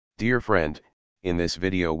Dear friend, in this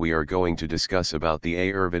video we are going to discuss about the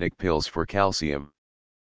Ayurvedic pills for calcium.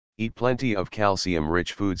 Eat plenty of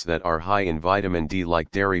calcium-rich foods that are high in vitamin D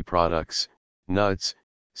like dairy products, nuts,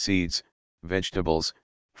 seeds, vegetables,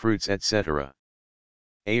 fruits etc.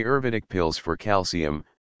 Ayurvedic pills for calcium,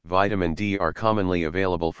 vitamin D are commonly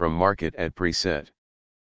available from market at preset.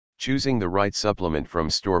 Choosing the right supplement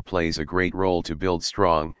from store plays a great role to build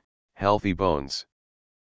strong, healthy bones.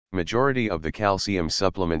 Majority of the calcium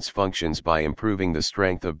supplements functions by improving the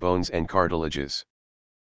strength of bones and cartilages.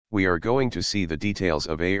 We are going to see the details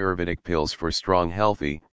of Ayurvedic pills for strong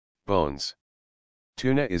healthy bones.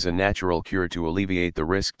 Tuna is a natural cure to alleviate the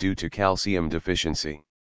risk due to calcium deficiency.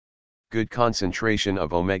 Good concentration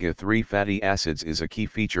of omega-3 fatty acids is a key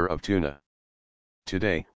feature of tuna.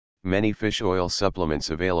 Today, many fish oil supplements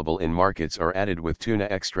available in markets are added with tuna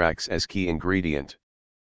extracts as key ingredient.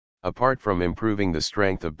 Apart from improving the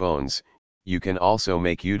strength of bones, you can also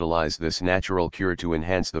utilize this natural cure to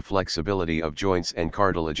enhance the flexibility of joints and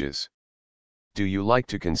cartilages. Do you like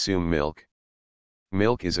to consume milk?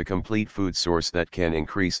 Milk is a complete food source that can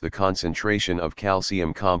increase the concentration of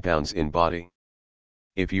calcium compounds in body.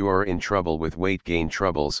 If you are in trouble with weight gain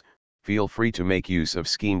troubles, feel free to make use of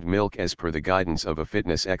skimmed milk as per the guidance of a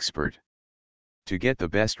fitness expert. To get the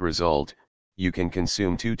best result, you can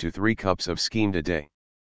consume 2 to 3 cups of skimmed a day.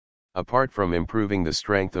 Apart from improving the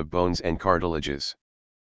strength of bones and cartilages,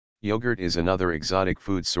 yogurt is another exotic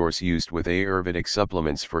food source used with Ayurvedic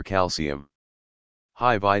supplements for calcium.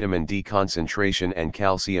 High vitamin D concentration and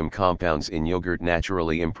calcium compounds in yogurt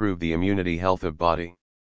naturally improve the immunity health of body.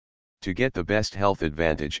 To get the best health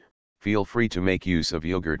advantage, feel free to make use of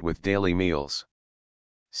yogurt with daily meals.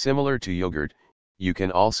 Similar to yogurt, you can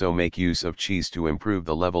also make use of cheese to improve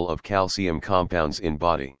the level of calcium compounds in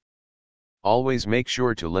body. Always make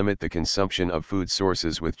sure to limit the consumption of food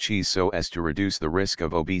sources with cheese so as to reduce the risk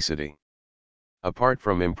of obesity. Apart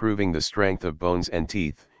from improving the strength of bones and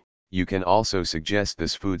teeth, you can also suggest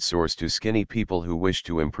this food source to skinny people who wish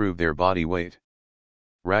to improve their body weight.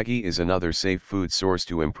 Ragi is another safe food source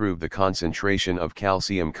to improve the concentration of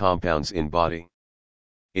calcium compounds in body.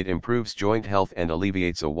 It improves joint health and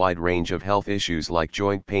alleviates a wide range of health issues like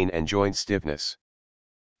joint pain and joint stiffness.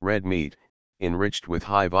 Red meat, enriched with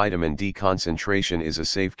high vitamin D concentration, is a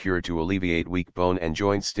safe cure to alleviate weak bone and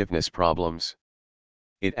joint stiffness problems.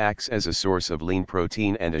 It acts as a source of lean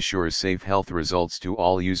protein and assures safe health results to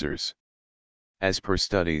all users. As per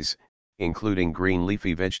studies, including green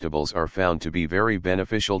leafy vegetables are found to be very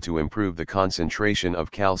beneficial to improve the concentration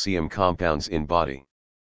of calcium compounds in body.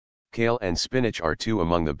 Kale and spinach are two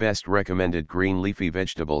among the best recommended green leafy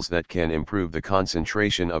vegetables that can improve the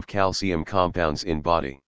concentration of calcium compounds in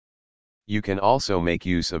body. You can also make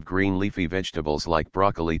use of green leafy vegetables like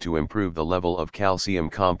broccoli to improve the level of calcium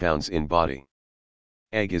compounds in body.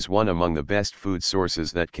 Egg is one among the best food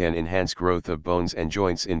sources that can enhance growth of bones and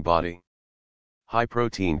joints in body. High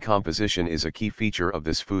protein composition is a key feature of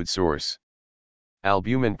this food source.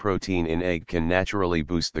 Albumin protein in egg can naturally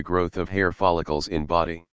boost the growth of hair follicles in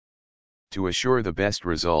body. To assure the best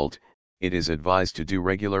result, it is advised to do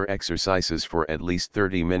regular exercises for at least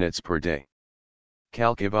 30 minutes per day.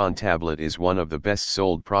 Calcivan tablet is one of the best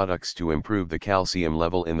sold products to improve the calcium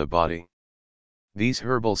level in the body. These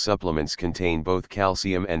herbal supplements contain both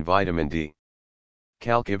calcium and vitamin D.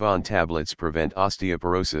 Calcivan tablets prevent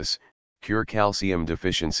osteoporosis, cure calcium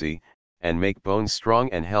deficiency, and make bones strong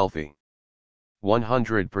and healthy.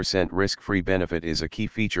 100% risk-free benefit is a key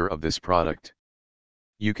feature of this product.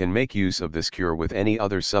 You can make use of this cure with any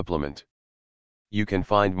other supplement. You can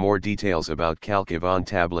find more details about Calcivan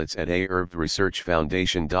tablets at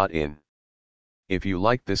ayurvedresearchfoundation.in. If you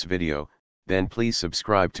liked this video, then please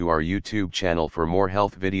subscribe to our YouTube channel for more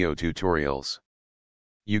health video tutorials.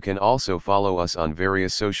 You can also follow us on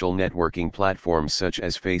various social networking platforms such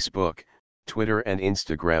as Facebook, Twitter and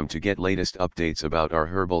Instagram to get latest updates about our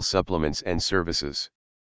herbal supplements and services.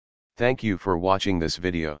 Thank you for watching this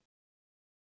video.